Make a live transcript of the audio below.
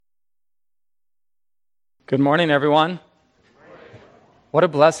Good morning, everyone. What a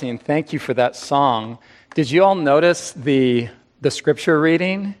blessing. Thank you for that song. Did you all notice the scripture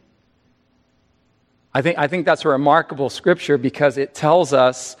reading? I think that's a remarkable scripture because it tells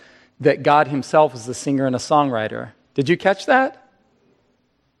us that God himself is a singer and a songwriter. Did you catch that?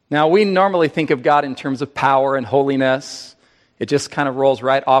 Now, we normally think of God in terms of power and holiness. It just kind of rolls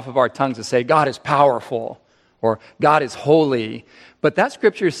right off of our tongues to say, God is powerful or God is holy. But that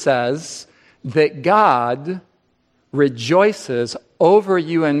scripture says that God rejoices over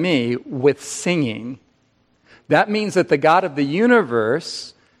you and me with singing. That means that the God of the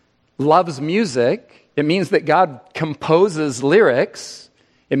universe loves music. It means that God composes lyrics.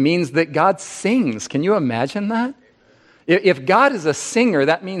 It means that God sings. Can you imagine that? If God is a singer,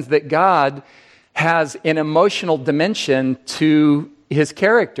 that means that God has an emotional dimension to his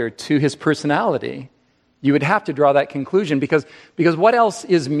character, to his personality. You would have to draw that conclusion because what else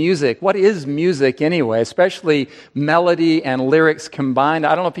is music? What is music anyway, especially melody and lyrics combined?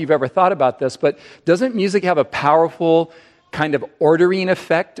 I don't know if you've ever thought about this, but doesn't music have a powerful kind of ordering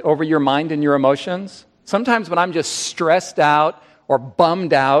effect over your mind and your emotions? Sometimes when I'm just stressed out or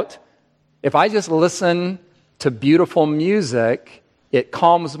bummed out, if I just listen to beautiful music, it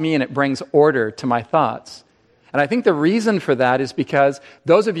calms me and it brings order to my thoughts. And I think the reason for that is because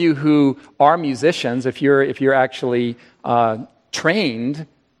those of you who are musicians, if you're actually trained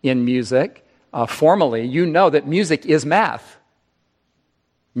in music formally, you know that music is math.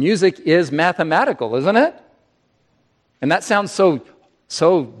 Music is mathematical, isn't it? And that sounds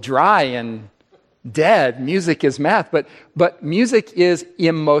so dry and dead. Music is math, but music is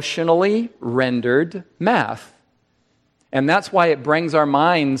emotionally rendered math. And that's why it brings our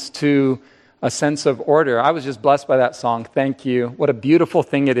minds to a sense of order. I was just blessed by that song. Thank you. What a beautiful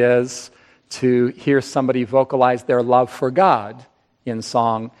thing it is to hear somebody vocalize their love for God in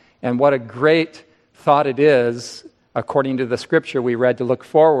song. And what a great thought it is, according to the scripture we read, to look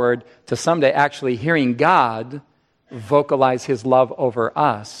forward to someday actually hearing God vocalize his love over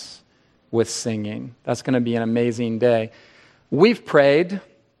us with singing. That's going to be an amazing day. We've prayed,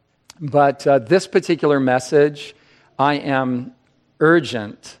 but this particular message, I am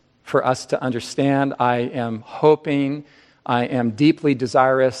urgent for us to understand. I am hoping, I am deeply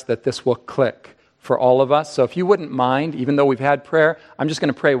desirous that this will click for all of us. So if you wouldn't mind, even though we've had prayer, I'm just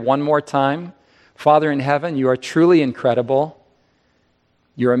going to pray one more time. Father in heaven, you are truly incredible.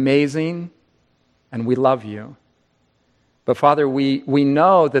 You're amazing, and we love you. But Father, we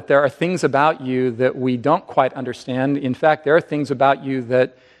know that there are things about you that we don't quite understand. In fact, there are things about you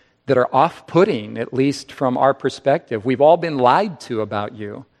that are off-putting, at least from our perspective. We've all been lied to about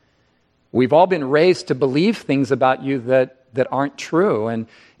you. We've all been raised to believe things about you that aren't true. And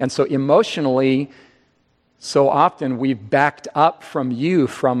so emotionally, so often we've backed up from you,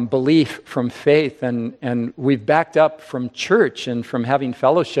 from belief, from faith, and we've backed up from church and from having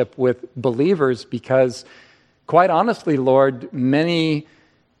fellowship with believers because, quite honestly, Lord, many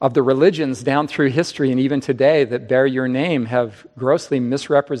of the religions down through history and even today that bear your name have grossly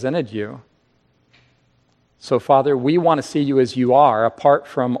misrepresented you. So, Father, we want to see you as you are, apart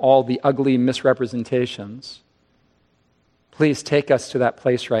from all the ugly misrepresentations. Please take us to that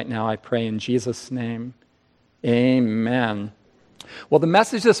place right now, I pray in Jesus' name. Amen. Well, the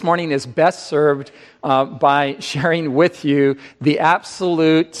message this morning is best served by sharing with you the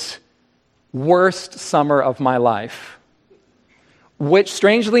absolute worst summer of my life, which,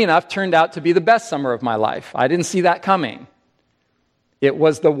 strangely enough, turned out to be the best summer of my life. I didn't see that coming. It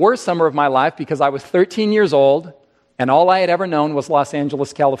was the worst summer of my life because I was 13 years old, and all I had ever known was Los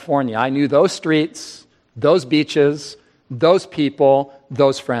Angeles, California. I knew those streets, those beaches, those people,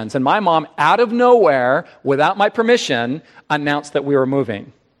 those friends. And my mom, out of nowhere, without my permission, announced that we were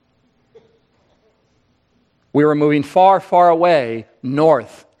moving. We were moving far, far away,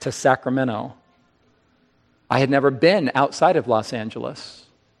 north to Sacramento. I had never been outside of Los Angeles.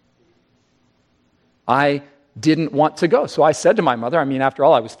 I didn't want to go. So I said to my mother, after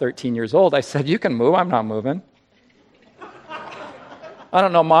all, I was 13 years old, I said, you can move, I'm not moving. I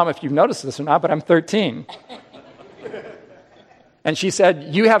don't know, Mom, if you've noticed this or not, but I'm 13. And she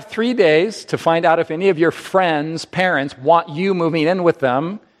said, you have 3 days to find out if any of your friends' parents want you moving in with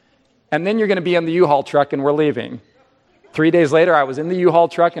them, and then you're going to be in the U-Haul truck and we're leaving. 3 days later, I was in the U-Haul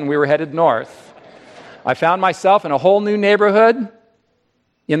truck and we were headed north. I found myself in a whole new neighborhood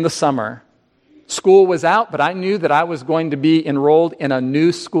in the summer. School was out, but I knew that I was going to be enrolled in a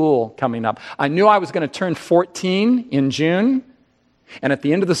new school coming up. I knew I was going to turn 14 in June, and at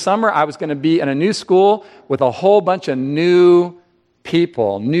the end of the summer, I was going to be in a new school with a whole bunch of new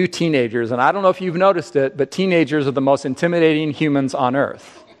people, new teenagers. And I don't know if you've noticed it, but teenagers are the most intimidating humans on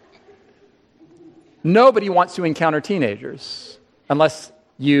earth. Nobody wants to encounter teenagers unless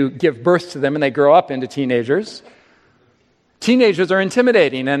you give birth to them and they grow up into teenagers. Teenagers are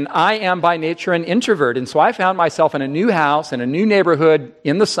intimidating, and I am by nature an introvert. And so I found myself in a new house, in a new neighborhood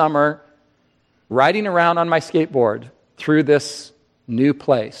in the summer, riding around on my skateboard through this new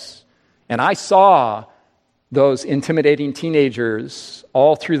place. And I saw those intimidating teenagers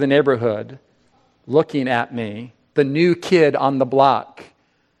all through the neighborhood looking at me, the new kid on the block.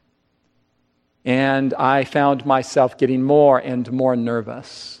 And I found myself getting more and more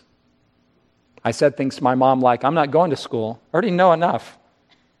nervous. I said things to my mom like, I'm not going to school. I already know enough.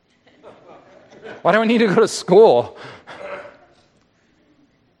 Why do I need to go to school?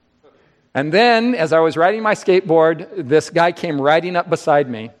 And then, as I was riding my skateboard, this guy came riding up beside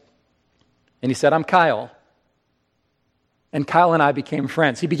me. And he said, I'm Kyle. And Kyle and I became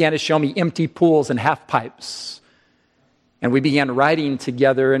friends. He began to show me empty pools and half pipes. And we began riding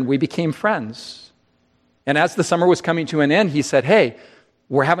together, and we became friends. And as the summer was coming to an end, he said, hey,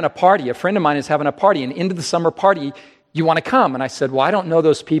 we're having a party. A friend of mine is having a party, and into the summer party, you want to come? And I said, well, I don't know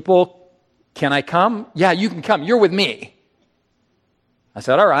those people. Can I come? Yeah, you can come. You're with me. I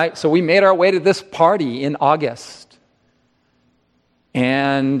said, all right. So we made our way to this party in August.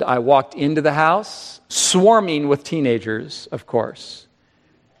 And I walked into the house, swarming with teenagers, of course.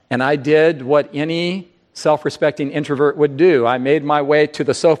 And I did what any self-respecting introvert would do. I made my way to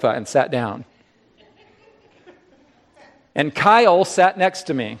the sofa and sat down. And Kyle sat next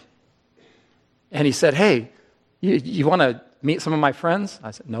to me. And he said, hey, you want to meet some of my friends?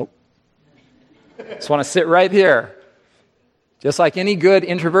 I said, nope. Just want to sit right here. Just like any good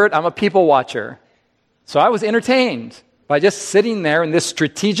introvert, I'm a people watcher. So I was entertained by just sitting there in this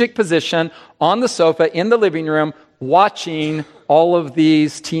strategic position on the sofa in the living room, watching all of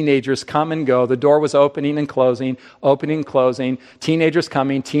these teenagers come and go. The door was opening and closing, teenagers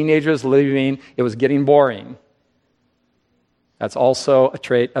coming, teenagers leaving. It was getting boring. That's also a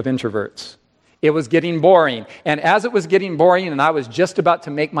trait of introverts. It was getting boring. And as it was getting boring and I was just about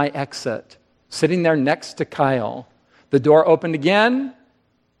to make my exit, sitting there next to Kyle, the door opened again,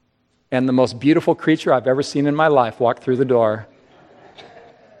 and the most beautiful creature I've ever seen in my life walked through the door.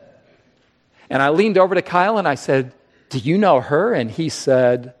 And I leaned over to Kyle and I said, do you know her? And he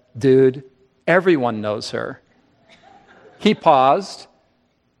said, dude, everyone knows her. He paused,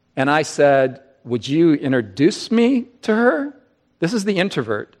 and I said, would you introduce me to her? This is the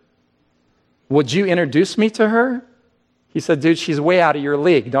introvert. Would you introduce me to her? He said, dude, she's way out of your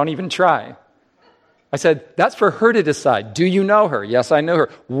league. Don't even try. I said, that's for her to decide. Do you know her? Yes, I know her.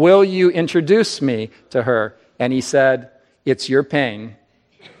 Will you introduce me to her? And he said, it's your pain.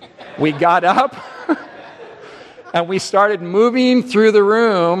 We got up and we started moving through the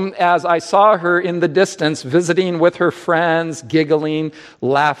room as I saw her in the distance, visiting with her friends, giggling,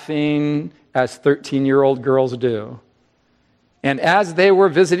 laughing, as 13-year-old girls do. And as they were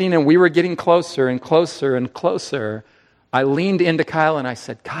visiting and we were getting closer and closer and closer, I leaned into Kyle and I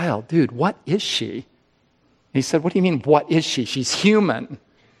said, Kyle, dude, what is she? And he said, what do you mean, what is she? She's human.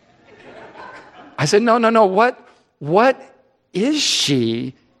 I said, no, what is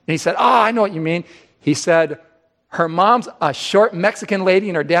she? And he said, I know what you mean. He said, her mom's a short Mexican lady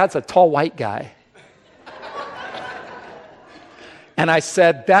and her dad's a tall white guy. And I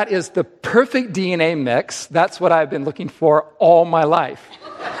said, that is the perfect DNA mix. That's what I've been looking for all my life.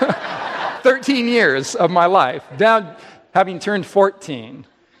 13 years of my life, now having turned 14.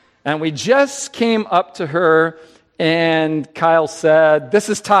 And we just came up to her, and Kyle said, this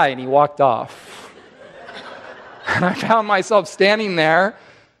is Ty, and he walked off. And I found myself standing there,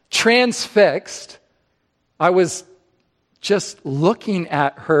 transfixed. I was just looking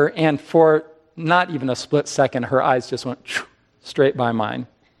at her, and for not even a split second, her eyes just went straight by mine.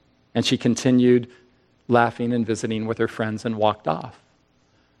 And she continued laughing and visiting with her friends and walked off.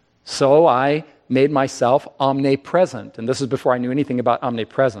 So I made myself omnipresent. And this is before I knew anything about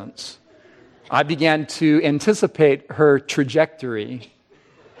omnipresence. I began to anticipate her trajectory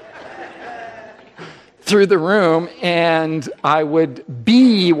through the room, and I would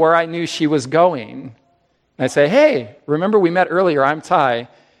be where I knew she was going. And I'd say, hey, remember we met earlier, I'm Ty.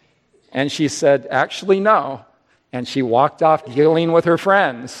 And she said, actually, no. And she walked off giggling with her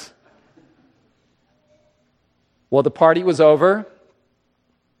friends. Well, the party was over,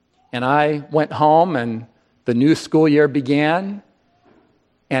 and I went home, and the new school year began.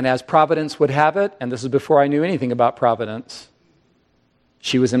 And as Providence would have it, and this is before I knew anything about Providence,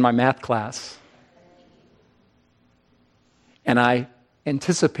 she was in my math class. And I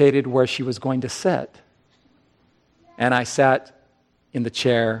anticipated where she was going to sit. And I sat in the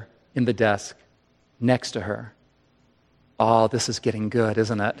chair, in the desk, next to her. Oh, this is getting good,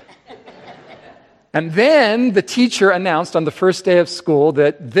 isn't it? And then the teacher announced on the first day of school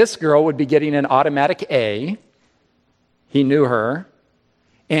that this girl would be getting an automatic A. He knew her.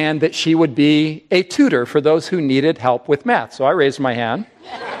 And that she would be a tutor for those who needed help with math. So I raised my hand.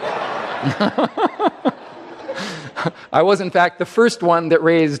 I was, in fact, the first one that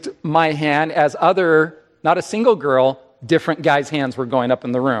raised my hand as not a single girl, different guys' hands were going up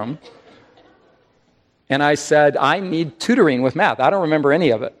in the room. And I said, I need tutoring with math. I don't remember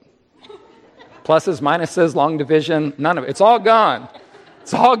any of it. Pluses, minuses, long division, none of it. It's all gone.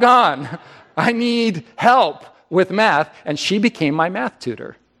 It's all gone. I need help with math. And she became my math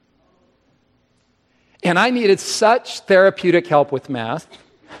tutor. And I needed such therapeutic help with math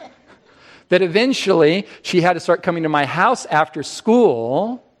that eventually she had to start coming to my house after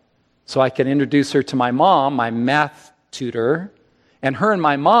school so I could introduce her to my mom, my math tutor. And her and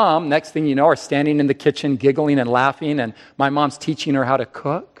my mom, next thing you know, are standing in the kitchen giggling and laughing, and my mom's teaching her how to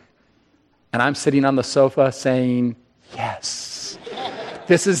cook. And I'm sitting on the sofa saying, yes,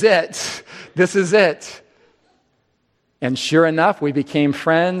 this is it. This is it. And sure enough, we became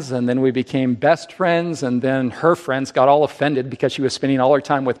friends, and then we became best friends, and then her friends got all offended because she was spending all her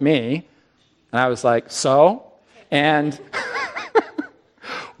time with me. And I was like, so? And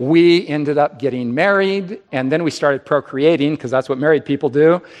we ended up getting married, and then we started procreating, because that's what married people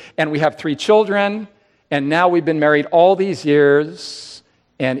do. And we have 3 children, and now we've been married all these years,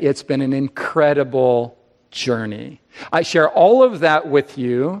 and it's been an incredible journey. I share all of that with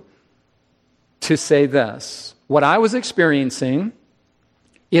you to say this. What I was experiencing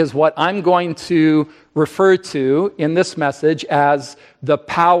is what I'm going to refer to in this message as the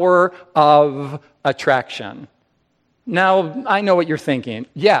power of attraction. Now, I know what you're thinking.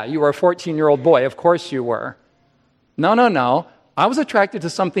 Yeah, you were a 14-year-old boy. Of course you were. No. I was attracted to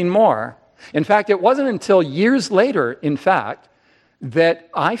something more. In fact, it wasn't until years later, that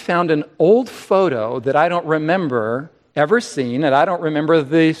I found an old photo that I don't remember ever seeing, and I don't remember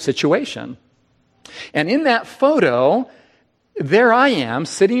the situation. And in that photo, there I am,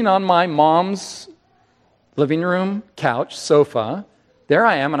 sitting on my mom's living room couch, sofa. There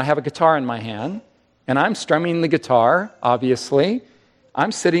I am, and I have a guitar in my hand, and I'm strumming the guitar, obviously.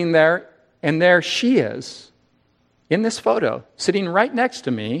 I'm sitting there, and there she is, in this photo, sitting right next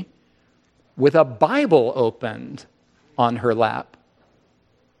to me, with a Bible opened on her lap.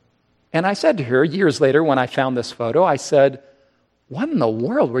 And I said to her, years later, when I found this photo, I said, what in the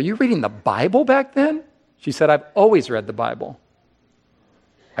world? Were you reading the Bible back then? She said, I've always read the Bible.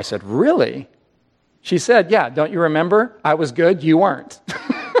 I said, really? She said, yeah, don't you remember? I was good, you weren't.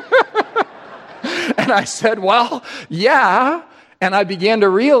 And I said, well, yeah. And I began to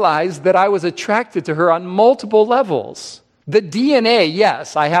realize that I was attracted to her on multiple levels. The DNA,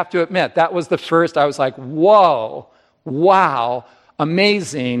 yes, I have to admit, that was the first. I was like, whoa, wow,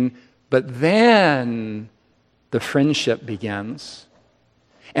 amazing. But then the friendship begins.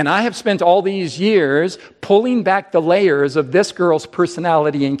 And I have spent all these years pulling back the layers of this girl's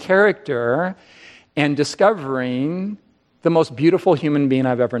personality and character and discovering the most beautiful human being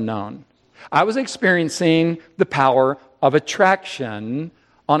I've ever known. I was experiencing the power of attraction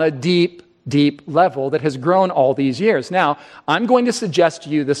on a deep, deep level that has grown all these years. Now, I'm going to suggest to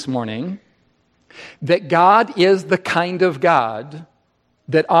you this morning that God is the kind of God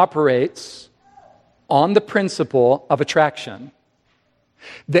that operates on the principle of attraction.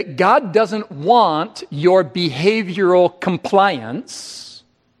 That God doesn't want your behavioral compliance,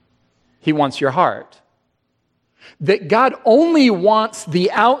 He wants your heart. That God only wants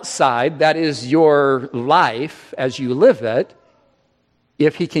the outside, that is your life as you live it,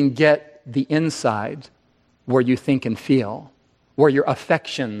 if He can get the inside where you think and feel, where your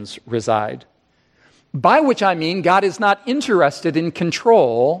affections reside. By which I mean God is not interested in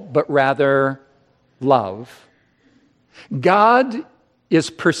control, but rather love. God is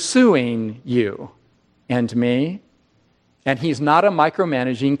pursuing you and me, and He's not a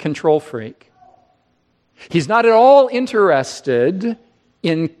micromanaging control freak. He's not at all interested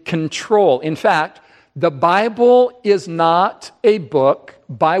in control. In fact, the Bible is not a book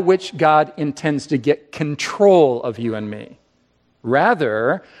by which God intends to get control of you and me.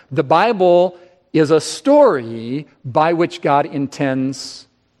 Rather, the Bible is a story by which God intends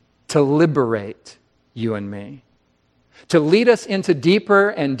to liberate you and me, to lead us into deeper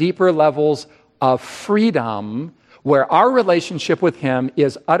and deeper levels of freedom where our relationship with Him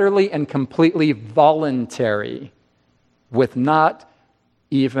is utterly and completely voluntary, with not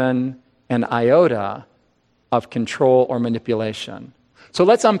even an iota of control or manipulation. So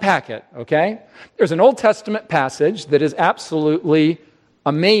let's unpack it, okay? There's an Old Testament passage that is absolutely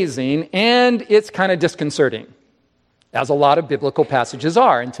amazing, and it's kind of disconcerting. as a lot of biblical passages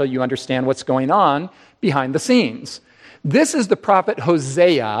are, until you understand what's going on behind the scenes. This is the prophet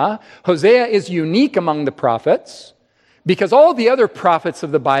Hosea. Hosea is unique among the prophets because all the other prophets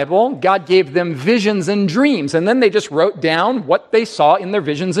of the Bible, God gave them visions and dreams, and then they just wrote down what they saw in their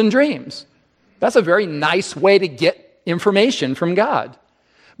visions and dreams. That's a very nice way to get information from God.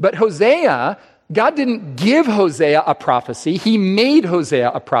 But Hosea, God didn't give Hosea a prophecy. He made Hosea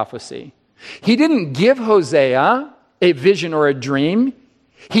a prophecy. He didn't give Hosea a vision or a dream.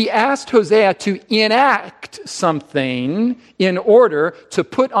 He asked Hosea to enact something in order to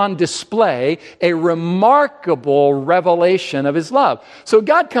put on display a remarkable revelation of his love. So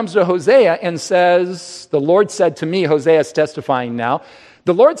God comes to Hosea and says, the Lord said to me, Hosea is testifying now,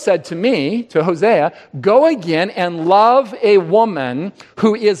 the Lord said to me, to Hosea, go again and love a woman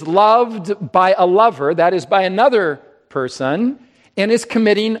who is loved by a lover, that is by another person, and is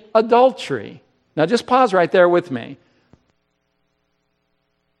committing adultery. Now just pause right there with me.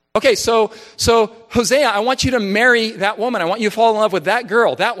 Okay, so Hosea, I want you to marry that woman. I want you to fall in love with that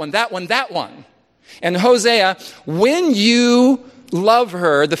girl, that one. And Hosea, when you love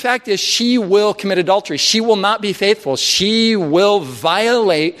her, the fact is she will commit adultery. She will not be faithful. She will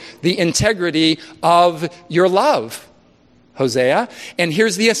violate the integrity of your love, Hosea. And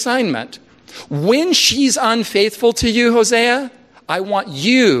here's the assignment. When she's unfaithful to you, Hosea, I want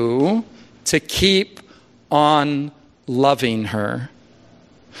you to keep on loving her.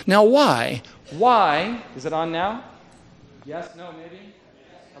 Now, why? Why? Is it on now? Yes, no, maybe?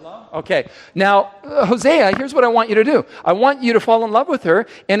 Hello? Okay. Now, Hosea, here's what I want you to do. I want you to fall in love with her,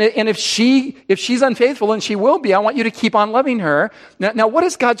 and if she's unfaithful, and she will be, I want you to keep on loving her. Now what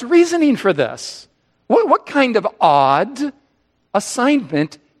is God's reasoning for this? What kind of odd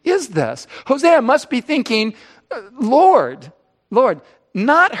assignment is this? Hosea must be thinking, Lord,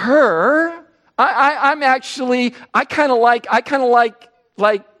 not her. I kind of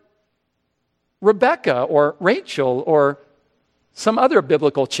like Rebecca or Rachel or some other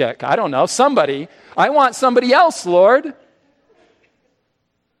biblical chick. I don't know, somebody. I want somebody else, Lord.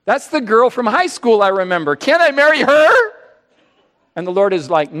 That's the girl from high school I remember. Can't I marry her? And the Lord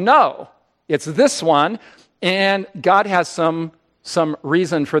is like, no, it's this one. And God has some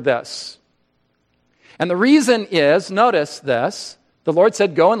reason for this. And the reason is, notice this, the Lord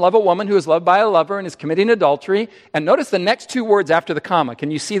said, go and love a woman who is loved by a lover and is committing adultery. And notice the next two words after the comma. Can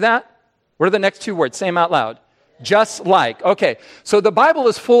you see that? What are the next two words? Say them out loud. Just like. Okay, so the Bible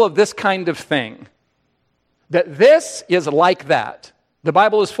is full of this kind of thing. That this is like that. The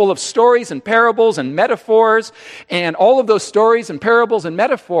Bible is full of stories and parables and metaphors, and all of those stories and parables and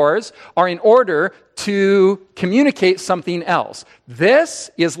metaphors are in order to communicate something else.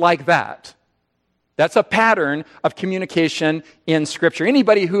 This is like that. That's a pattern of communication in Scripture.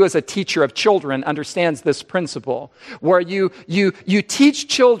 Anybody who is a teacher of children understands this principle, where you teach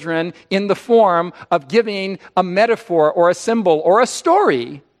children in the form of giving a metaphor or a symbol or a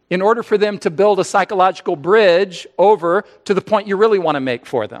story in order for them to build a psychological bridge over to the point you really want to make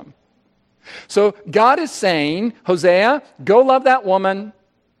for them. So God is saying, Hosea, go love that woman.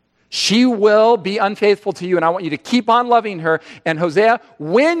 She will be unfaithful to you, and I want you to keep on loving her. And Hosea,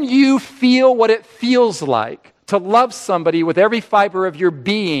 when you feel what it feels like to love somebody with every fiber of your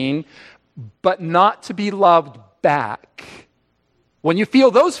being, but not to be loved back, when you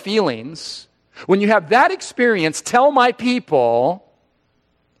feel those feelings, when you have that experience, tell my people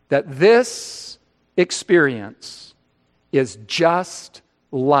that this experience is just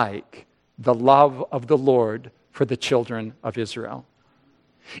like the love of the Lord for the children of Israel.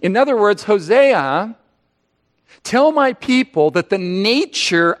 In other words, Hosea, tell my people that the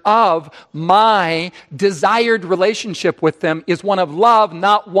nature of my desired relationship with them is one of love,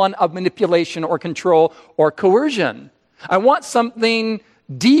 not one of manipulation or control or coercion. I want something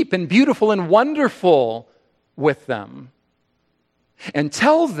deep and beautiful and wonderful with them. And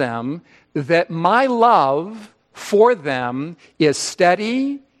tell them that my love for them is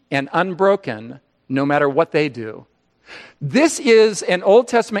steady and unbroken no matter what they do. This is an Old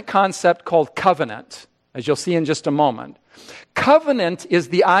Testament concept called covenant, as you'll see in just a moment. Covenant is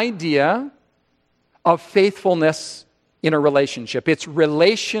the idea of faithfulness in a relationship. It's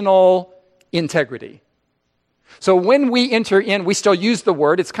relational integrity. So when we enter in, we still use the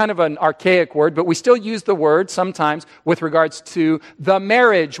word. It's kind of an archaic word, but we still use the word sometimes with regards to the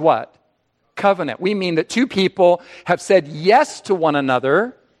marriage, what? Covenant. We mean that two people have said yes to one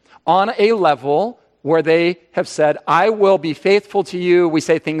another on a level where they have said, I will be faithful to you. We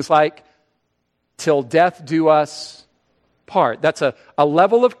say things like, till death do us part. That's a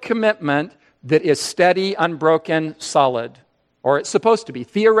level of commitment that is steady, unbroken, solid. or it's supposed to be.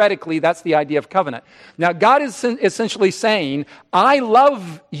 Theoretically, that's the idea of covenant. Now, God is essentially saying, I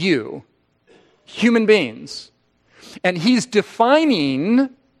love you, human beings. And he's defining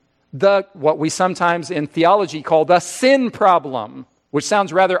what we sometimes in theology call the sin problem, which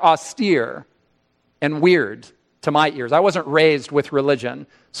sounds rather austere and weird to my ears. I wasn't raised with religion,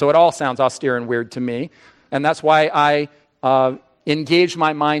 so it all sounds austere and weird to me. And that's why I engage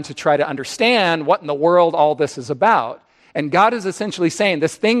my mind to try to understand what in the world all this is about. And God is essentially saying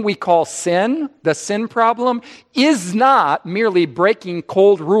this thing we call sin, the sin problem, is not merely breaking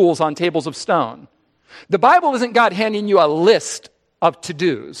cold rules on tables of stone. The Bible isn't God handing you a list of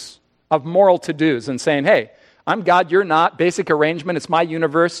to-dos, of moral to-dos, and saying, hey, I'm God, you're not. Basic arrangement, it's my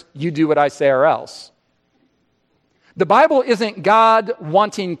universe. You do what I say or else. The Bible isn't God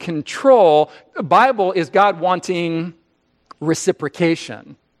wanting control. The Bible is God wanting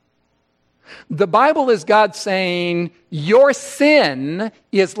reciprocation. The Bible is God saying, your sin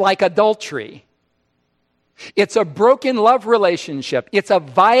is like adultery. It's a broken love relationship. It's a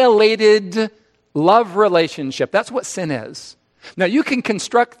violated love relationship. That's what sin is. Now, you can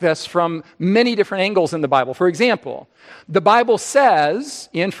construct this from many different angles in the Bible. For example, the Bible says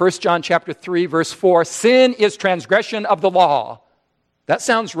in 1 John chapter 3, verse 4, sin is transgression of the law. That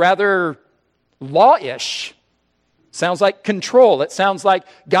sounds rather law-ish. Sounds like control. It sounds like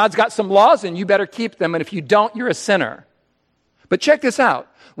God's got some laws and you better keep them, and if you don't, you're a sinner. But check this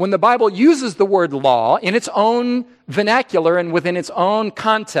out. When the Bible uses the word law in its own vernacular and within its own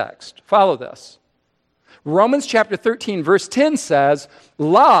context, follow this. Romans chapter 13, verse 10 says,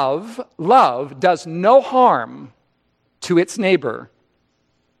 love does no harm to its neighbor.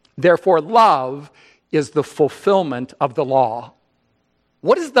 Therefore, love is the fulfillment of the law.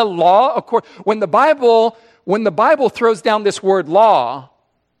 What is the law? When the Bible throws down this word law,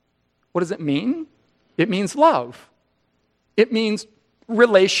 what does it mean? It means love. It means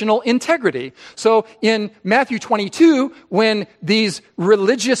relational integrity. So in Matthew 22, when these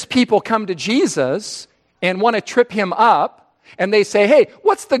religious people come to Jesus and want to trip him up, and they say, hey,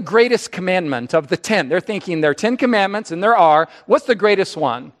 what's the greatest commandment of the 10? They're thinking there are 10 commandments, and there are. What's the greatest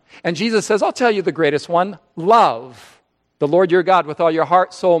one? And Jesus says, I'll tell you the greatest one. Love the Lord your God with all your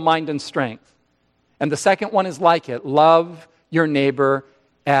heart, soul, mind, and strength. And the second one is like it. Love your neighbor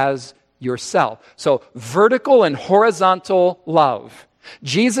as yourself. So vertical and horizontal love.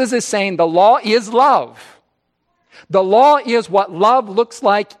 Jesus is saying the law is love. The law is what love looks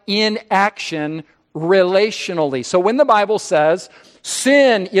like in action relationally. So when the Bible says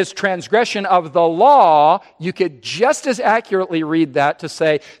sin is transgression of the law, you could just as accurately read that to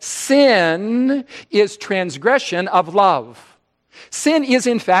say sin is transgression of love. Sin is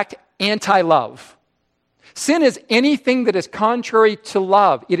in fact anti-love. Sin is anything that is contrary to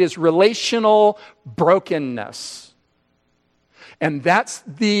love. It is relational brokenness. And that's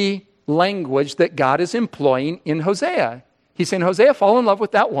the language that God is employing in Hosea. He's saying, Hosea, fall in love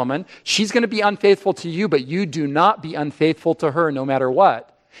with that woman. She's going to be unfaithful to you, but you do not be unfaithful to her no matter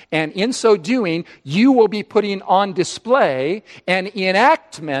what. And in so doing, you will be putting on display an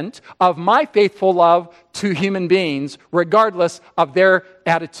enactment of my faithful love to human beings, regardless of their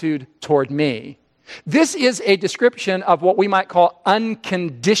attitude toward me. This is a description of what we might call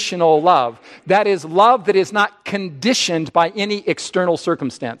unconditional love. That is love that is not conditioned by any external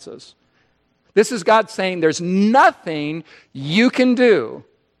circumstances. This is God saying there's nothing you can do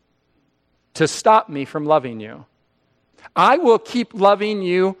to stop me from loving you. I will keep loving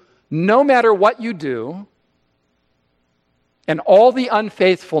you no matter what you do, and all the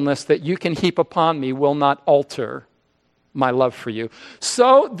unfaithfulness that you can heap upon me will not alter my love for you.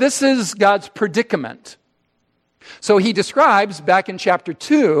 So this is God's predicament. So he describes back in chapter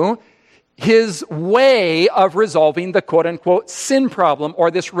 2 his way of resolving the quote-unquote sin problem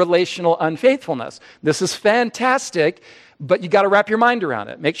or this relational unfaithfulness. This is fantastic, but you got to wrap your mind around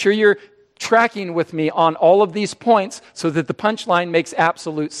it. Make sure you're tracking with me on all of these points so that the punchline makes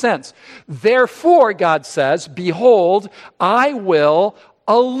absolute sense. Therefore, God says, behold, I will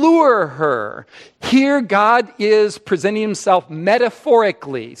allure her. Here, God is presenting himself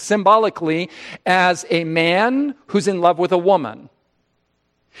metaphorically, symbolically, as a man who's in love with a woman.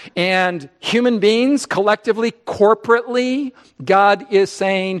 And human beings, collectively, corporately, God is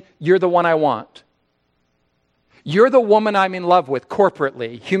saying, you're the one I want. You're the woman I'm in love with,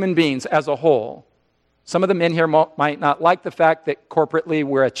 corporately, human beings as a whole. Some of the men here might not like the fact that corporately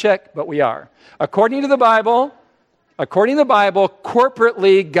we're a chick, but we are. According to the Bible,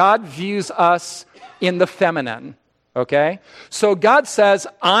 corporately, God views us in the feminine, okay? So God says,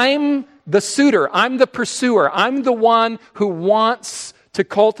 I'm the suitor, I'm the pursuer, I'm the one who wants to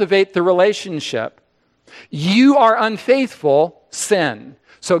cultivate the relationship. You are unfaithful, sin.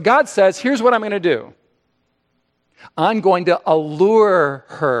 So God says, here's what I'm going to do. I'm going to allure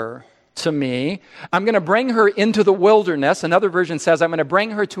her to me. I'm going to bring her into the wilderness. Another version says, I'm going to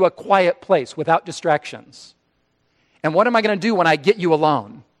bring her to a quiet place without distractions. And what am I going to do when I get you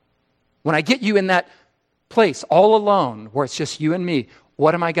alone? When I get you in that place all alone where it's just you and me,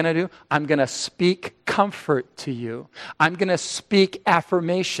 what am I going to do? I'm going to speak comfort to you. I'm going to speak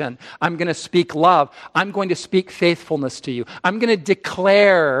affirmation. I'm going to speak love. I'm going to speak faithfulness to you. I'm going to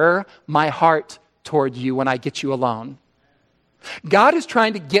declare my heart toward you when I get you alone. God is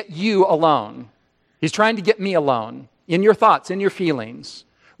trying to get you alone. He's trying to get me alone in your thoughts, in your feelings.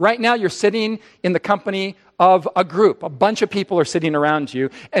 Right now, you're sitting in the company of a group. A bunch of people are sitting around you,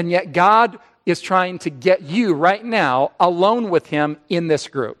 and yet God is trying to get you right now alone with Him in this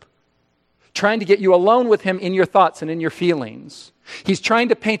group. Trying to get you alone with Him in your thoughts and in your feelings. He's trying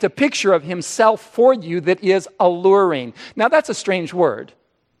to paint a picture of Himself for you that is alluring. Now, that's a strange word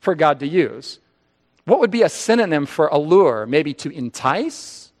for God to use. What would be a synonym for allure? Maybe to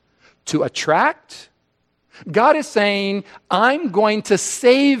entice, to attract. God is saying, I'm going to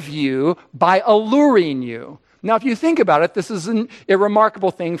save you by alluring you. Now, if you think about it, this is a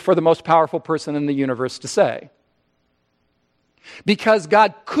remarkable thing for the most powerful person in the universe to say. Because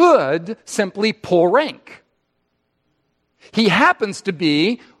God could simply pull rank. He happens to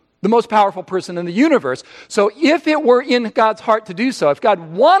be the most powerful person in the universe. So if it were in God's heart to do so, if God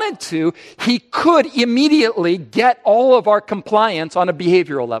wanted to, He could immediately get all of our compliance on a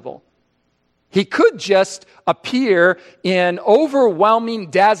behavioral level. He could just appear in overwhelming,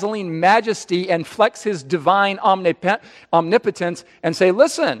 dazzling majesty and flex His divine omnipotence and say,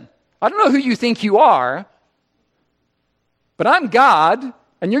 listen, I don't know who you think you are, but I'm God,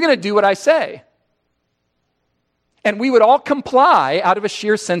 and you're going to do what I say. And we would all comply out of a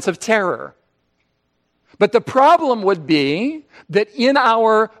sheer sense of terror. But the problem would be that in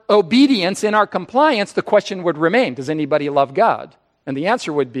our obedience, in our compliance, the question would remain, does anybody love God? And the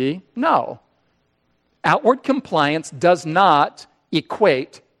answer would be no. Outward compliance does not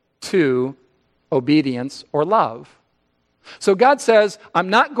equate to obedience or love. So God says, I'm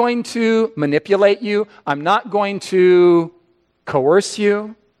not going to manipulate you. I'm not going to coerce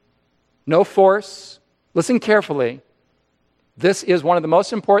you. No force. Listen carefully. This is one of the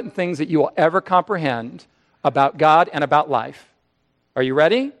most important things that you will ever comprehend about God and about life. Are you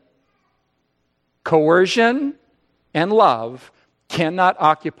ready? Coercion and love cannot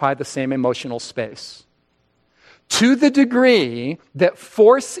occupy the same emotional space. To the degree that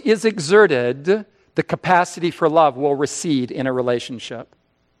force is exerted, the capacity for love will recede in a relationship.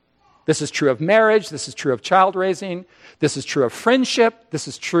 This is true of marriage. This is true of child raising. This is true of friendship. This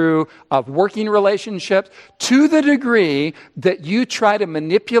is true of working relationships. To the degree that you try to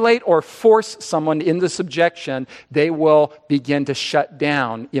manipulate or force someone into subjection, they will begin to shut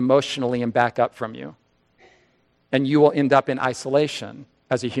down emotionally and back up from you. And you will end up in isolation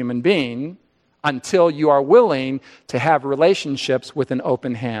as a human being until you are willing to have relationships with an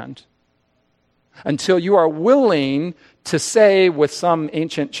open hand. Until you are willing to say with some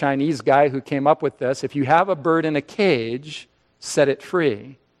ancient Chinese guy who came up with this, if you have a bird in a cage, set it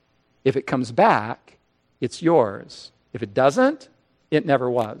free. If it comes back, it's yours. If it doesn't, it never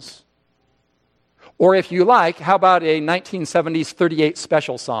was. Or if you like, how about a 1970s 38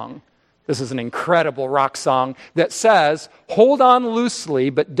 Special song? This is an incredible rock song that says, hold on loosely,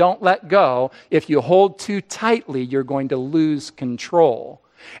 but don't let go. If you hold too tightly, you're going to lose control.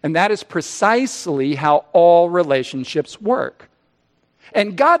 And that is precisely how all relationships work.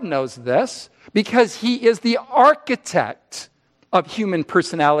 And God knows this because He is the architect of human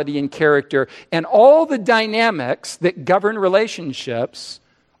personality and character. And all the dynamics that govern relationships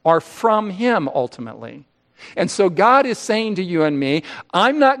are from Him ultimately. And so God is saying to you and me,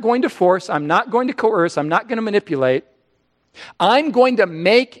 I'm not going to force, I'm not going to coerce, I'm not going to manipulate. I'm going to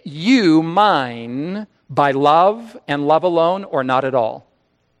make you mine by love and love alone or not at all.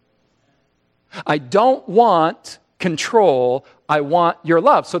 I don't want control, I want your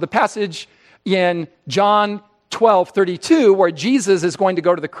love. So the passage in John 12:32, where Jesus is going to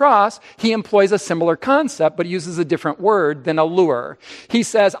go to the cross, he employs a similar concept, but he uses a different word than allure. He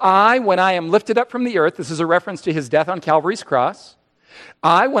says, when I am lifted up from the earth, this is a reference to his death on Calvary's cross,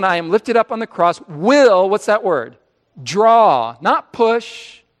 when I am lifted up on the cross, will, what's that word? Draw, not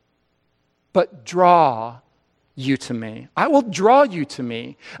push, but draw you to me. I will draw you to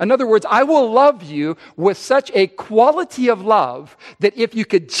me. In other words, I will love you with such a quality of love that if you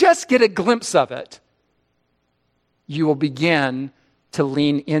could just get a glimpse of it, you will begin to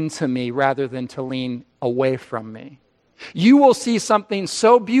lean into me rather than to lean away from me. You will see something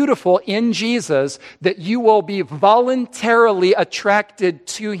so beautiful in Jesus that you will be voluntarily attracted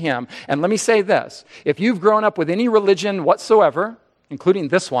to him. And let me say this. If you've grown up with any religion whatsoever, including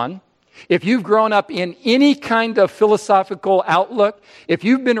this one, if you've grown up in any kind of philosophical outlook, if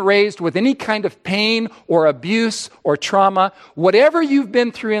you've been raised with any kind of pain or abuse or trauma, whatever you've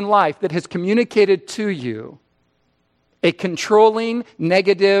been through in life that has communicated to you a controlling,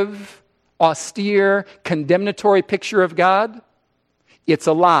 negative, austere, condemnatory picture of God, it's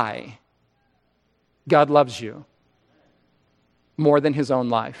a lie. God loves you more than his own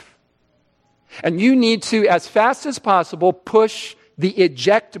life. And you need to, as fast as possible, push the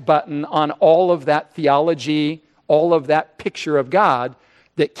eject button on all of that theology, all of that picture of God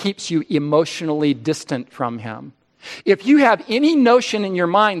that keeps you emotionally distant from him. If you have any notion in your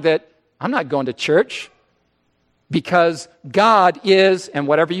mind that I'm not going to church because God is, and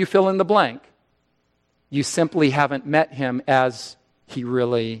whatever you fill in the blank, you simply haven't met him as he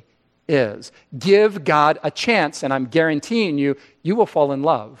really is. Give God a chance, and I'm guaranteeing you, you will fall in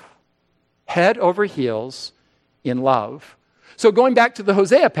love. Head over heels in love. So going back to the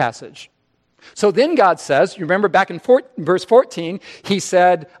Hosea passage. So then God says, you remember back in verse 14, he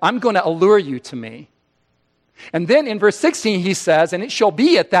said, I'm going to allure you to me. And then in verse 16, he says, and it shall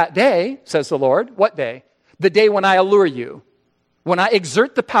be at that day, says the Lord. What day? The day when I allure you. When I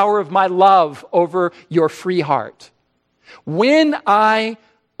exert the power of my love over your free heart. When I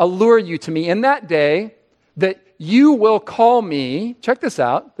allure you to me in that day, that you will call me, check this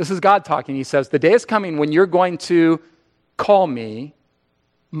out, this is God talking, he says, the day is coming when you're going to call me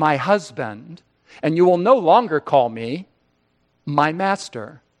my husband, and you will no longer call me my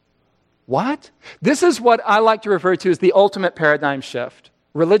master. What? This is what I like to refer to as the ultimate paradigm shift,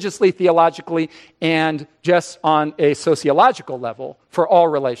 religiously, theologically, and just on a sociological level for all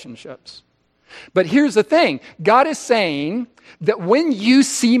relationships. But here's the thing. God is saying that when you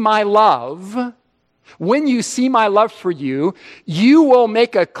see my love, when you see my love for you, you will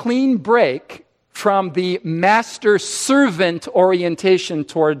make a clean break from the master-servant orientation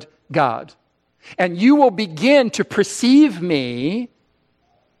toward God. And you will begin to perceive me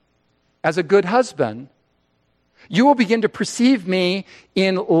as a good husband. You will begin to perceive me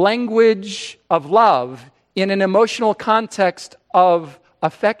in language of love, in an emotional context of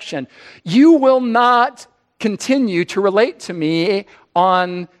affection. You will not continue to relate to me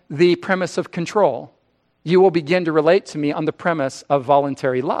on the premise of control. You will begin to relate to me on the premise of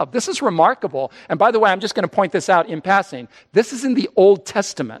voluntary love. This is remarkable. And by the way, I'm just going to point this out in passing. This is in the Old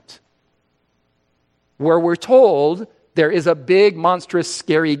Testament, where we're told there is a big, monstrous,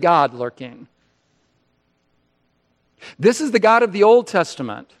 scary God lurking. This is the God of the Old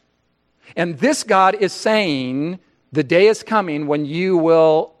Testament. And this God is saying, the day is coming when you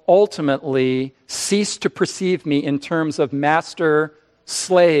will ultimately cease to perceive me in terms of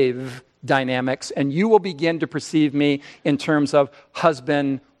master-slave dynamics, and you will begin to perceive me in terms of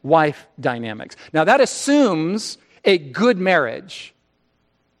husband-wife dynamics. Now, that assumes a good marriage.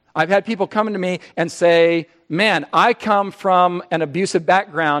 I've had people come to me and say, man, I come from an abusive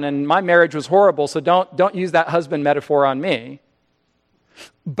background and my marriage was horrible, so don't use that husband metaphor on me.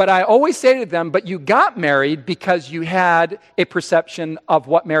 But I always say to them, but you got married because you had a perception of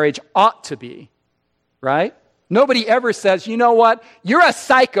what marriage ought to be, right? Nobody ever says, you know what, you're a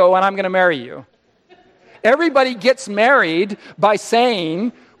psycho and I'm going to marry you. Everybody gets married by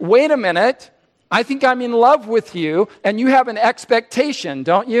saying, wait a minute, I think I'm in love with you, and you have an expectation,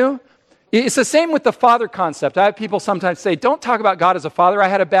 don't you? It's the same with the father concept. I have people sometimes say, don't talk about God as a father. I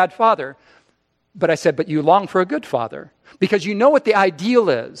had a bad father. But I said, but you long for a good father because you know what the ideal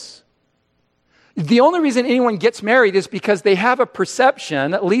is. The only reason anyone gets married is because they have a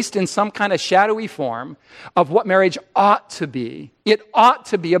perception, at least in some kind of shadowy form, of what marriage ought to be. It ought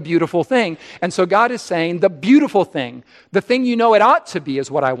to be a beautiful thing. And so God is saying, the beautiful thing, the thing you know it ought to be,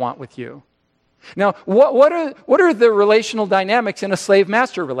 is what I want with you. Now, what are the relational dynamics in a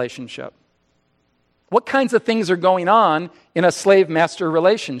slave-master relationship? What kinds of things are going on in a slave-master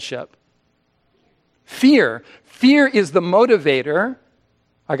relationship? Fear. Fear is the motivator.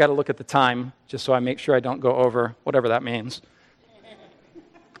 I got to look at the time just so I make sure I don't go over, whatever that means.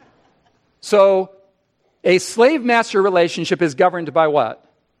 So, a slave-master relationship is governed by what?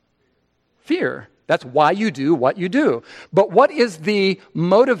 Fear. That's why you do what you do. But what is the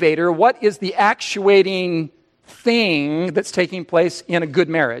motivator? What is the actuating thing that's taking place in a good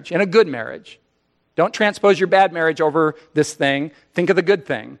marriage? In a good marriage. Don't transpose your bad marriage over this thing. Think of the good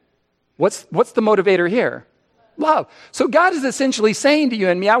thing. What's the motivator here? Love. So God is essentially saying to you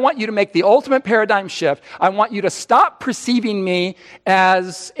and me, I want you to make the ultimate paradigm shift. I want you to stop perceiving me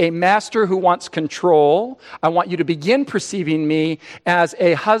as a master who wants control. I want you to begin perceiving me as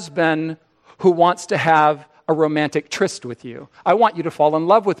a husband who wants to have a romantic tryst with you. I want you to fall in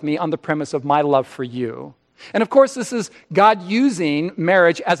love with me on the premise of my love for you. And of course, this is God using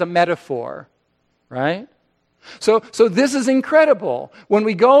marriage as a metaphor, right? So this is incredible. When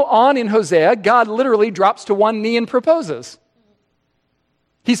we go on in Hosea, God literally drops to one knee and proposes.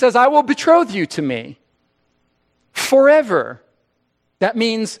 He says, I will betroth you to me forever. That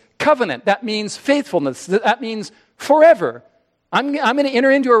means covenant. That means faithfulness. That means forever. I'm going to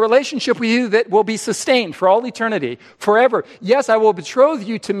enter into a relationship with you that will be sustained for all eternity, forever. Yes, I will betroth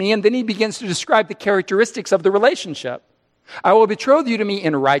you to me, and then he begins to describe the characteristics of the relationship. I will betroth you to me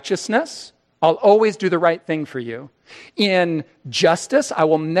in righteousness. I'll always do the right thing for you. In justice, I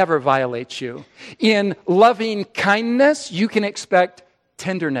will never violate you. In loving kindness, you can expect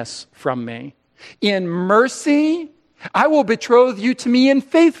tenderness from me. In mercy, I will betroth you to me in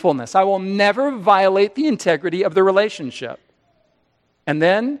faithfulness. I will never violate the integrity of the relationship. And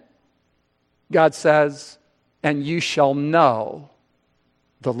then God says, and you shall know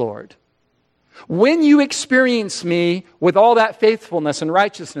the Lord. When you experience me with all that faithfulness and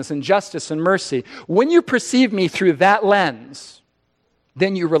righteousness and justice and mercy, when you perceive me through that lens,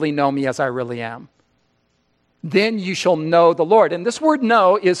 then you really know me as I really am. Then you shall know the Lord. And this word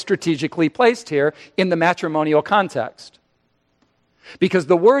know is strategically placed here in the matrimonial context. Because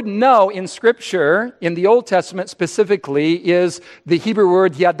the word know in Scripture, in the Old Testament specifically, is the Hebrew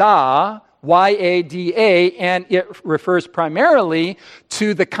word yada, Y-A-D-A, and it refers primarily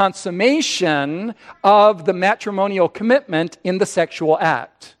to the consummation of the matrimonial commitment in the sexual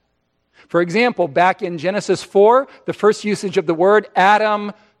act. For example, back in Genesis 4, the first usage of the word,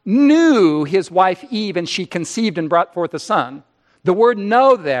 Adam knew his wife Eve, and she conceived and brought forth a son. The word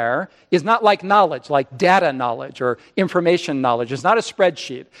know there is not like knowledge, like data knowledge or information knowledge. It's not a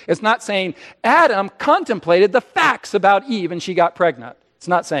spreadsheet. It's not saying Adam contemplated the facts about Eve and she got pregnant. It's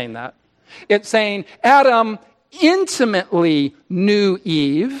not saying that. It's saying Adam intimately knew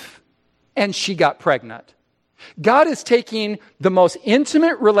Eve and she got pregnant. God is taking the most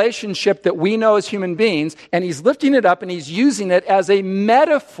intimate relationship that we know as human beings and he's lifting it up and he's using it as a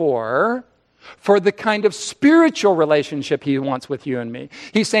metaphor for the kind of spiritual relationship he wants with you and me.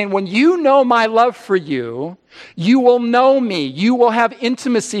 He's saying, when you know my love for you, you will know me. You will have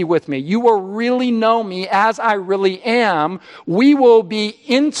intimacy with me. You will really know me as I really am. We will be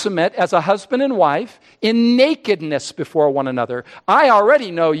intimate as a husband and wife in nakedness before one another. I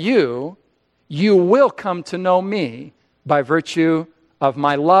already know you. You will come to know me by virtue of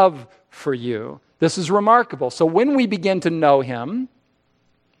my love for you. This is remarkable. So when we begin to know him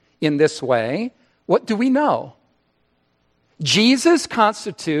in this way, what do we know? Jesus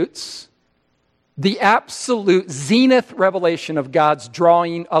constitutes the absolute zenith revelation of God's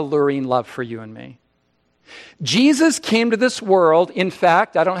drawing, alluring love for you and me. Jesus came to this world. In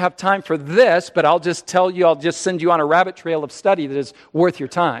fact, I don't have time for this, but I'll just send you on a rabbit trail of study that is worth your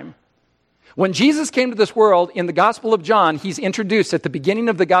time. When Jesus came to this world in the Gospel of John, he's introduced at the beginning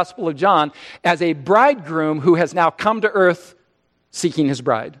of the Gospel of John as a bridegroom who has now come to earth seeking his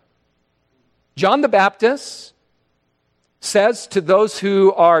bride. John the Baptist says to those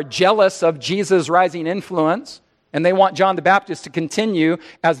who are jealous of Jesus' rising influence, and they want John the Baptist to continue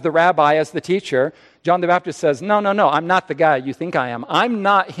as the rabbi, as the teacher, John the Baptist says, no, I'm not the guy you think I am. I'm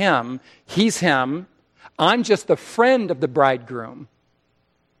not him. He's him. I'm just the friend of the bridegroom.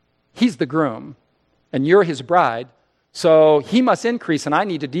 He's the groom, and you're his bride. So he must increase, and I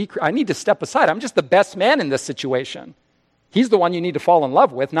need to decrease. I need to step aside. I'm just the best man in this situation. He's the one you need to fall in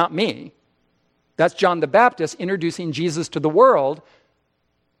love with, not me. That's John the Baptist introducing Jesus to the world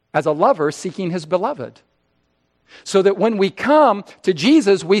as a lover seeking his beloved. So that when we come to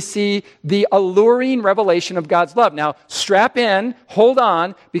Jesus, we see the alluring revelation of God's love. Now, strap in, hold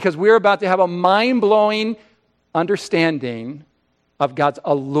on, because we're about to have a mind-blowing understanding of God's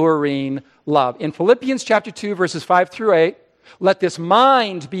alluring love. In Philippians chapter 2, verses 5 through 8, let this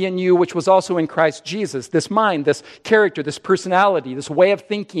mind be in you, which was also in Christ Jesus. This mind, this character, this personality, this way of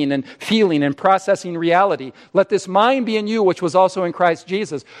thinking and feeling and processing reality. Let this mind be in you, which was also in Christ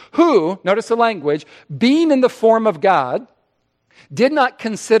Jesus, who, notice the language, being in the form of God, did not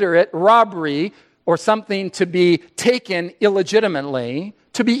consider it robbery or something to be taken illegitimately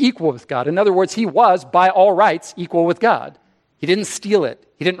to be equal with God. In other words, he was, by all rights, equal with God. He didn't steal it.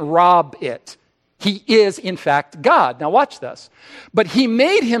 He didn't rob it. He is, in fact, God. Now watch this. But he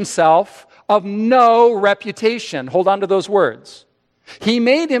made himself of no reputation. Hold on to those words. He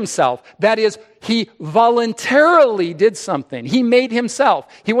made himself. That is, he voluntarily did something. He made himself.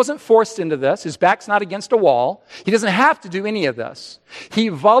 He wasn't forced into this. His back's not against a wall. He doesn't have to do any of this. He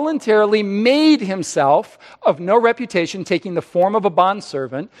voluntarily made himself of no reputation, taking the form of a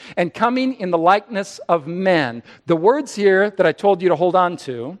bondservant and coming in the likeness of men. The words here that I told you to hold on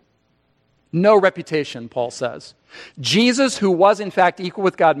to, no reputation, Paul says. Jesus, who was in fact equal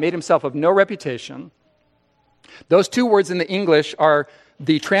with God, made himself of no reputation. Those two words in the English are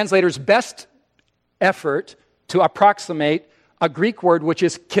the translator's best effort to approximate a Greek word which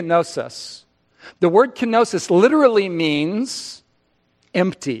is kenosis. The word kenosis literally means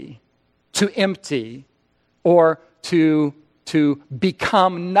empty, or to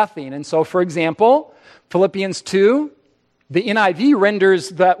become nothing. And so, for example, Philippians 2, the NIV renders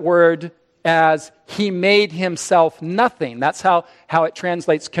that word as he made himself nothing. That's how it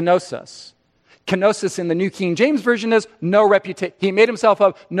translates kenosis. Kenosis in the New King James Version is no reputation. He made himself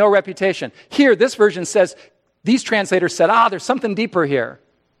of no reputation. Here, this version says, these translators said, there's something deeper here.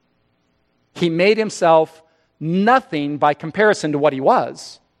 He made himself nothing by comparison to what he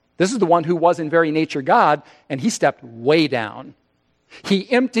was. This is the one who was in very nature God, and he stepped way down.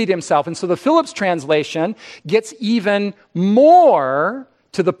 He emptied himself. And so the Phillips translation gets even more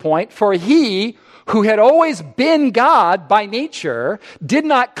to the point, for he who had always been God by nature did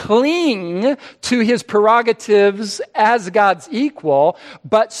not cling to his prerogatives as God's equal,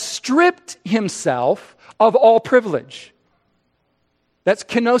 but stripped himself of all privilege. That's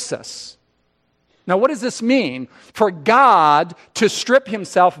kenosis. Now, what does this mean? For God to strip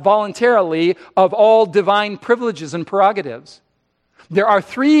himself voluntarily of all divine privileges and prerogatives. There are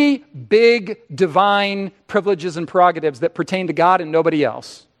three big divine privileges and prerogatives that pertain to God and nobody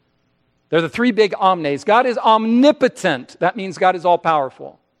else. They're the three big omnes. God is omnipotent. That means God is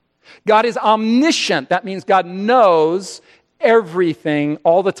all-powerful. God is omniscient. That means God knows everything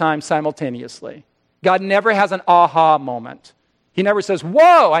all the time simultaneously. God never has an aha moment. He never says,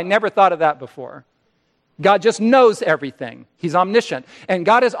 whoa, I never thought of that before. God just knows everything. He's omniscient. And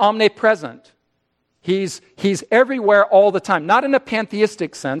God is omnipresent. He's everywhere all the time. Not in a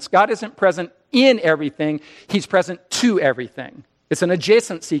pantheistic sense. God isn't present in everything. He's present to everything. It's an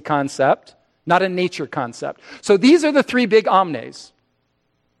adjacency concept, not a nature concept. So these are the three big omnes.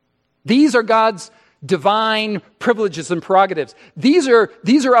 These are God's divine privileges and prerogatives. These are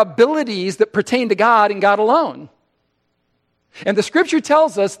abilities that pertain to God and God alone. And the scripture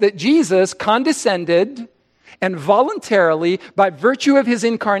tells us that Jesus condescended and voluntarily, by virtue of his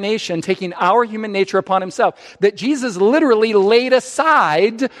incarnation, taking our human nature upon himself, that Jesus literally laid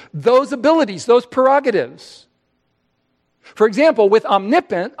aside those abilities, those prerogatives. For example, with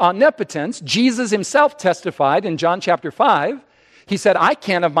omnipotence, Jesus himself testified in John chapter 5. He said, I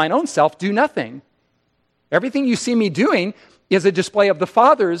can of mine own self do nothing. Everything you see me doing is a display of the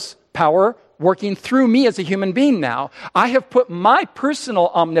Father's power working through me as a human being now. I have put my personal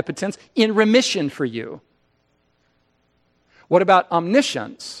omnipotence in remission for you. What about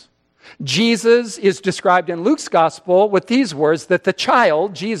omniscience? Jesus is described in Luke's gospel with these words, that the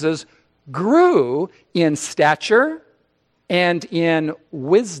child, Jesus, grew in stature and in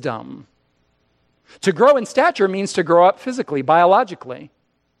wisdom. To grow in stature means to grow up physically, biologically.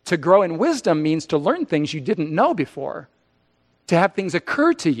 To grow in wisdom means to learn things you didn't know before. To have things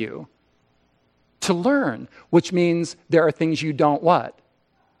occur to you. To learn, which means there are things you don't what?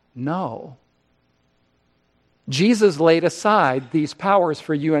 Know. Jesus laid aside these powers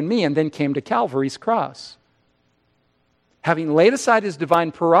for you and me and then came to Calvary's cross. Having laid aside his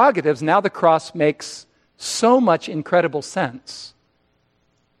divine prerogatives, now the cross makes so much incredible sense.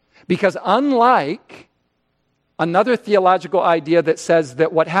 Because unlike another theological idea that says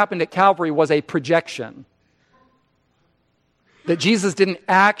that what happened at Calvary was a projection, that Jesus didn't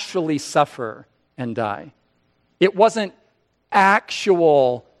actually suffer and die. It wasn't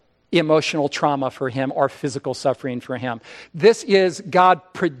actual emotional trauma for him or physical suffering for him. This is God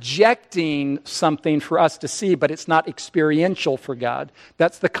projecting something for us to see, but it's not experiential for God.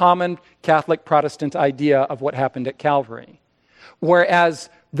 That's the common Catholic Protestant idea of what happened at Calvary. Whereas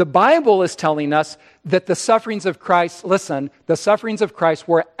the Bible is telling us that the sufferings of Christ, listen, the sufferings of Christ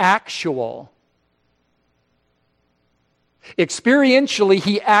were actual. Experientially,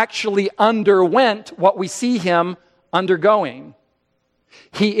 he actually underwent what we see him undergoing.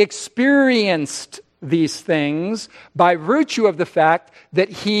 He experienced these things by virtue of the fact that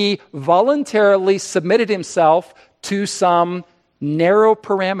he voluntarily submitted himself to some narrow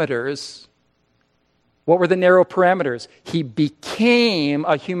parameters. What were the narrow parameters? He became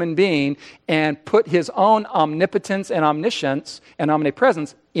a human being and put his own omnipotence and omniscience and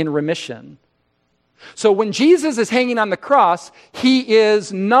omnipresence in remission. So when Jesus is hanging on the cross, he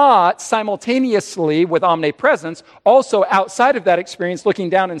is not simultaneously with omnipresence, also outside of that experience looking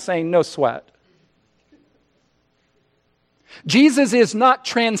down and saying, no sweat. Jesus is not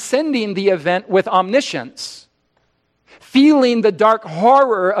transcending the event with omniscience, feeling the dark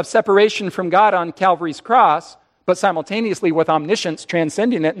horror of separation from God on Calvary's cross, but simultaneously with omniscience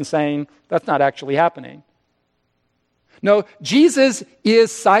transcending it and saying, that's not actually happening. No, Jesus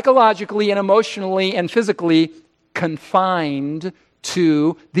is psychologically and emotionally and physically confined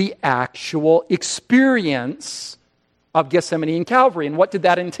to the actual experience of Gethsemane and Calvary. And what did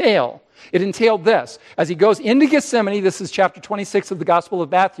that entail? It entailed this. As he goes into Gethsemane, this is chapter 26 of the Gospel of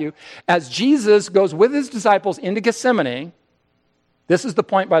Matthew, as Jesus goes with his disciples into Gethsemane, this is the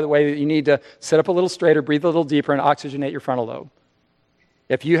point, by the way, that you need to sit up a little straighter, breathe a little deeper, and oxygenate your frontal lobe.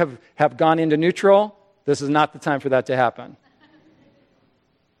 If you have gone into neutral, this is not the time for that to happen.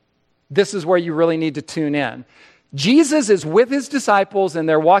 This is where you really need to tune in. Jesus is with his disciples and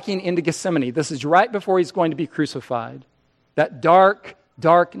they're walking into Gethsemane. This is right before he's going to be crucified. That dark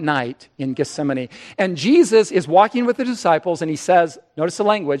night in Gethsemane. And Jesus is walking with the disciples and he says, notice the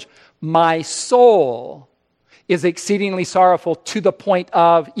language, my soul is exceedingly sorrowful to the point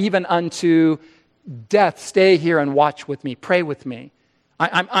of even unto death. Stay here and watch with me. Pray with me.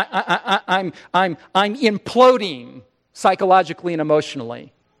 I'm imploding psychologically and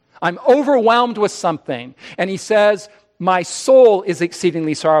emotionally. I'm overwhelmed with something. And he says, my soul is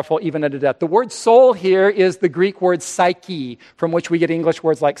exceedingly sorrowful even unto death. The word soul here is the Greek word psyche, from which we get English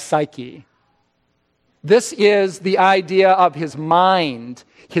words like psyche. This is the idea of his mind,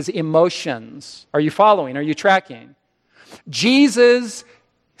 his emotions. Are you following? Are you tracking? Jesus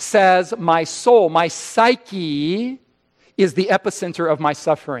says, my soul, my psyche is the epicenter of my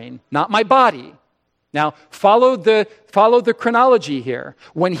suffering, not my body. Now, follow the chronology here.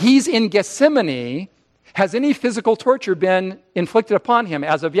 When he's in Gethsemane, has any physical torture been inflicted upon him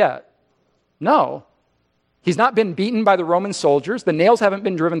as of yet? No. He's not been beaten by the Roman soldiers. The nails haven't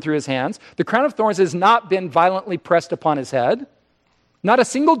been driven through his hands. The crown of thorns has not been violently pressed upon his head. Not a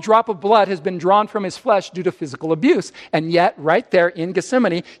single drop of blood has been drawn from his flesh due to physical abuse. And yet, right there in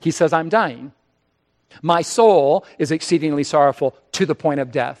Gethsemane, he says, I'm dying. My soul is exceedingly sorrowful to the point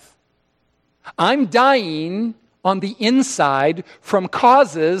of death. I'm dying on the inside from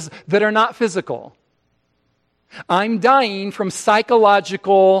causes that are not physical. I'm dying from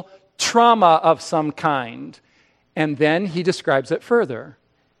psychological trauma of some kind. And then he describes it further.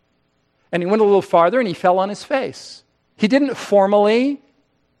 And he went a little farther and he fell on his face. He didn't formally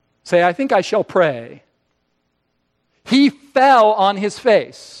say, I think I shall pray. He fell on his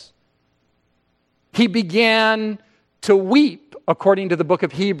face. He began to weep, according to the book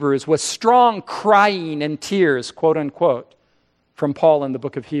of Hebrews, with strong crying and tears, quote unquote, from Paul in the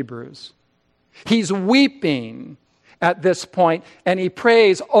book of Hebrews. He's weeping at this point, and he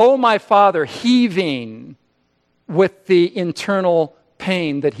prays, "Oh, my Father," heaving with the internal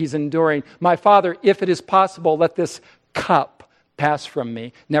pain that he's enduring. "My Father, if it is possible, let this cup pass from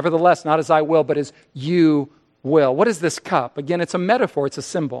me. Nevertheless, not as I will, but as you will." What is this cup? Again, it's a metaphor, it's a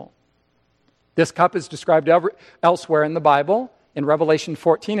symbol. This cup is described elsewhere in the Bible. In Revelation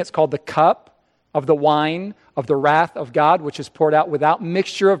 14, it's called the cup of the wine of the wrath of God, which is poured out without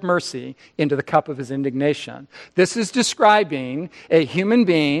mixture of mercy into the cup of his indignation. This is describing a human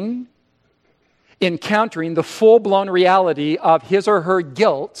being encountering the full-blown reality of his or her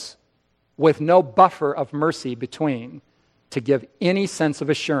guilt with no buffer of mercy between to give any sense of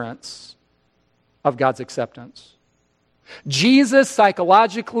assurance of God's acceptance. Jesus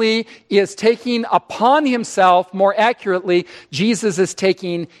psychologically is taking upon himself, more accurately, Jesus is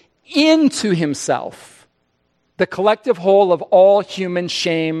taking into himself the collective whole of all human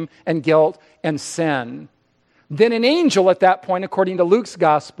shame and guilt and sin. Then an angel at that point, according to Luke's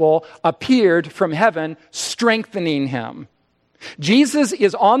gospel, appeared from heaven, strengthening him. Jesus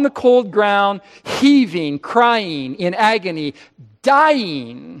is on the cold ground, heaving, crying in agony,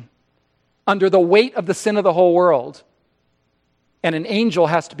 dying under the weight of the sin of the whole world. And an angel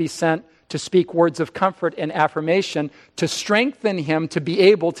has to be sent to speak words of comfort and affirmation to strengthen him to be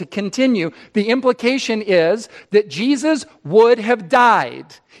able to continue. The implication is that Jesus would have died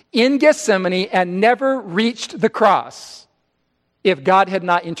in Gethsemane and never reached the cross if God had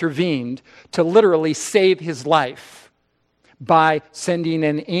not intervened to literally save his life by sending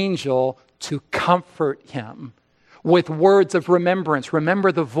an angel to comfort him with words of remembrance.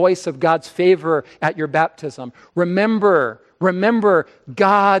 Remember the voice of God's favor at your baptism. Remember Remember,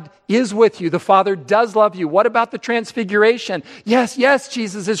 God is with you. The Father does love you. What about the transfiguration? Yes,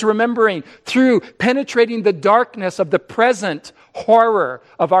 Jesus is remembering through penetrating the darkness of the present horror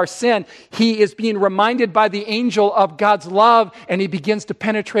of our sin. He is being reminded by the angel of God's love, and he begins to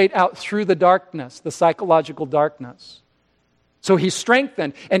penetrate out through the darkness, the psychological darkness. So he's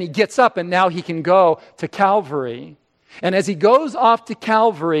strengthened, and he gets up, and now he can go to Calvary. And as he goes off to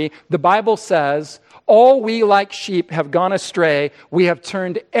Calvary, the Bible says, all we like sheep have gone astray. We have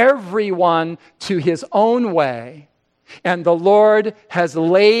turned everyone to his own way. And the Lord has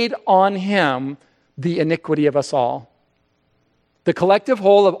laid on him the iniquity of us all. The collective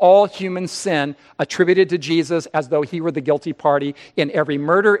whole of all human sin attributed to Jesus as though he were the guilty party in every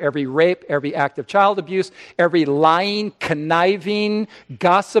murder, every rape, every act of child abuse, every lying, conniving,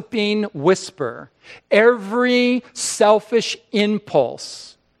 gossiping whisper, every selfish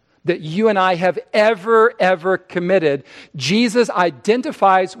impulse that you and I have ever committed. Jesus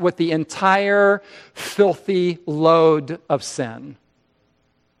identifies with the entire filthy load of sin.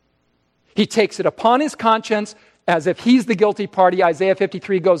 He takes it upon his conscience as if he's the guilty party. Isaiah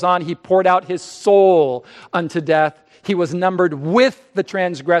 53 goes on, he poured out his soul unto death. He was numbered with the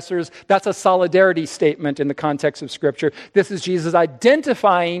transgressors. That's a solidarity statement in the context of Scripture. This is Jesus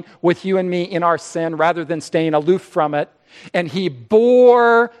identifying with you and me in our sin rather than staying aloof from it. And he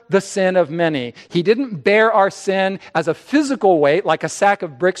bore the sin of many. He didn't bear our sin as a physical weight, like a sack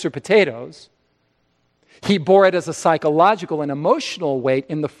of bricks or potatoes. He bore it as a psychological and emotional weight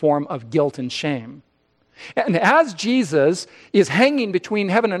in the form of guilt and shame. And as Jesus is hanging between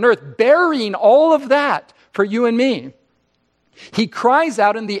heaven and earth, bearing all of that for you and me, he cries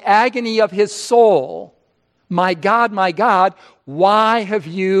out in the agony of his soul, my God, why have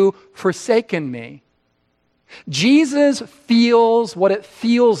you forsaken me?" Jesus feels what it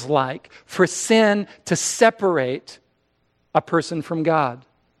feels like for sin to separate a person from God,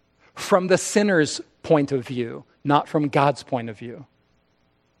 from the sinner's point of view, not from God's point of view.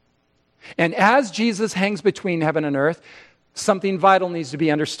 And as Jesus hangs between heaven and earth, something vital needs to be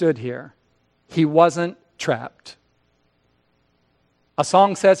understood here. He wasn't trapped. A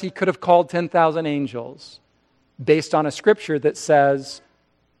song says he could have called 10,000 angels based on a scripture that says,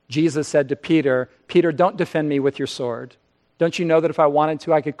 Jesus said to Peter, "Peter, don't defend me with your sword. Don't you know that if I wanted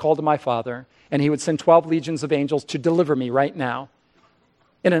to, I could call to my Father, and he would send 12 legions of angels to deliver me right now?"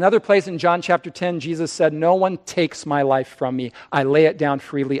 In another place in John chapter 10, Jesus said, "No one takes my life from me. I lay it down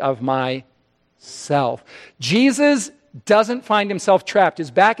freely of myself." Jesus doesn't find himself trapped.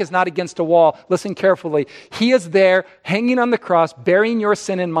 His back is not against a wall. Listen carefully. He is there, hanging on the cross, bearing your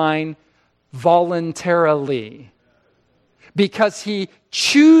sin and mine voluntarily. Because he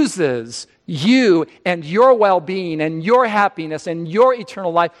chooses you and your well-being and your happiness and your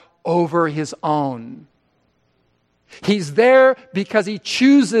eternal life over his own. He's there because he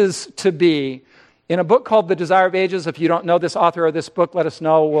chooses to be. In a book called The Desire of Ages, if you don't know this author or this book, let us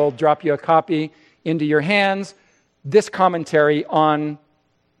know. We'll drop you a copy into your hands. This commentary on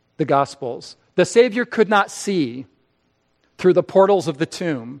the Gospels. The Savior could not see through the portals of the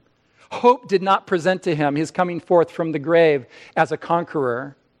tomb. Hope did not present to him his coming forth from the grave as a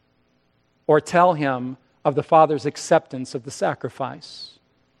conqueror or tell him of the Father's acceptance of the sacrifice.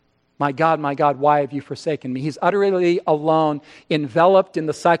 My God, why have you forsaken me?" He's utterly alone, enveloped in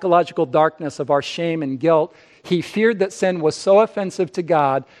the psychological darkness of our shame and guilt. He feared that sin was so offensive to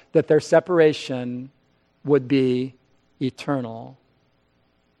God that their separation would be eternal.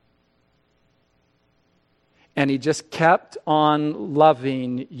 And he just kept on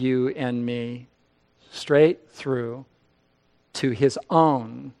loving you and me straight through to his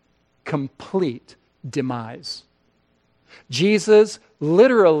own complete demise. Jesus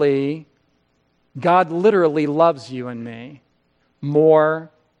God literally loves you and me more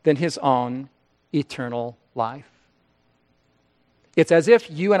than his own eternal life. It's as if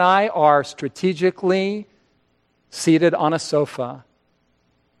you and I are strategically seated on a sofa,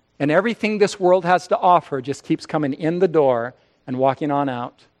 and everything this world has to offer just keeps coming in the door and walking on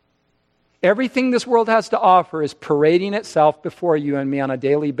out. Everything this world has to offer is parading itself before you and me on a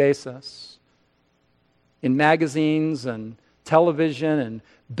daily basis. In magazines and television and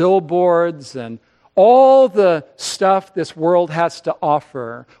billboards and all the stuff this world has to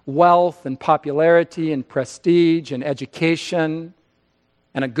offer, wealth and popularity and prestige and education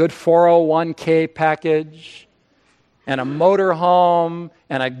and a good 401k package and a motorhome,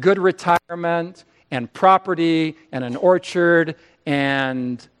 and a good retirement, and property, and an orchard,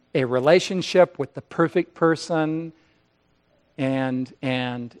 and a relationship with the perfect person, and.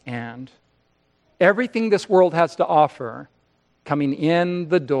 Everything this world has to offer coming in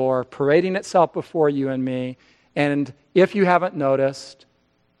the door, parading itself before you and me, And if you haven't noticed,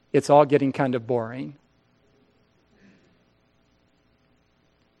 it's all getting kind of boring.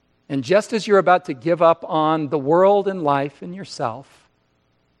 And just as you're about to give up on the world and life and yourself,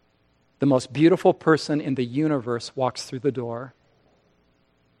 the most beautiful person in the universe walks through the door.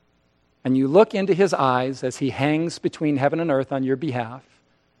 And you look into his eyes as he hangs between heaven and earth on your behalf.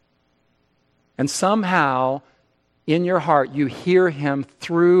 And somehow, in your heart, you hear him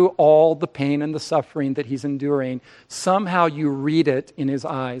through all the pain and the suffering that he's enduring. Somehow you read it in his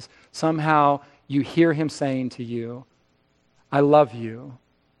eyes. Somehow you hear him saying to you, I love you.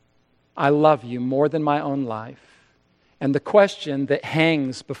 I love you more than my own life. And the question that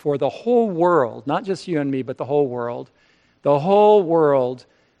hangs before the whole world, not just you and me, but the whole world,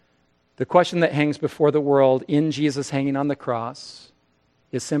 the question that hangs before the world in Jesus hanging on the cross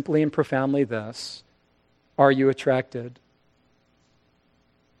is simply and profoundly this: are you attracted?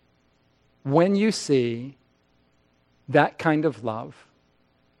 When you see that kind of love,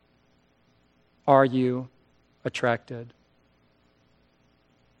 are you attracted?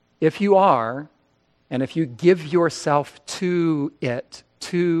 If you are, and if you give yourself to it,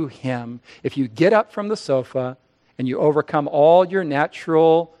 to him, if you get up from the sofa and you overcome all your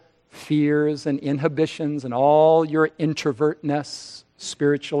natural fears and inhibitions and all your introvertness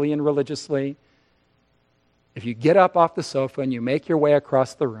spiritually and religiously, if you get up off the sofa and you make your way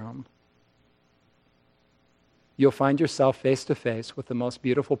across the room, you'll find yourself face to face with the most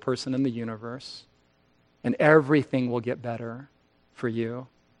beautiful person in the universe, and everything will get better for you.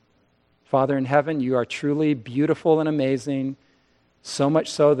 Father in heaven, you are truly beautiful and amazing, so much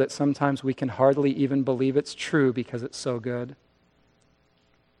so that sometimes we can hardly even believe it's true because it's so good.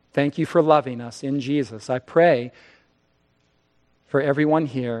 Thank you for loving us in Jesus. I pray for everyone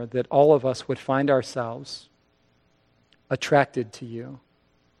here that all of us would find ourselves attracted to you.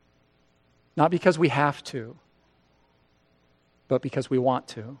 Not because we have to, but because we want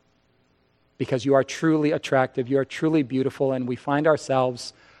to. Because you are truly attractive, you are truly beautiful, and we find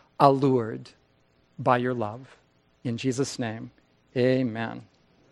ourselves allured by your love. In Jesus' name, amen.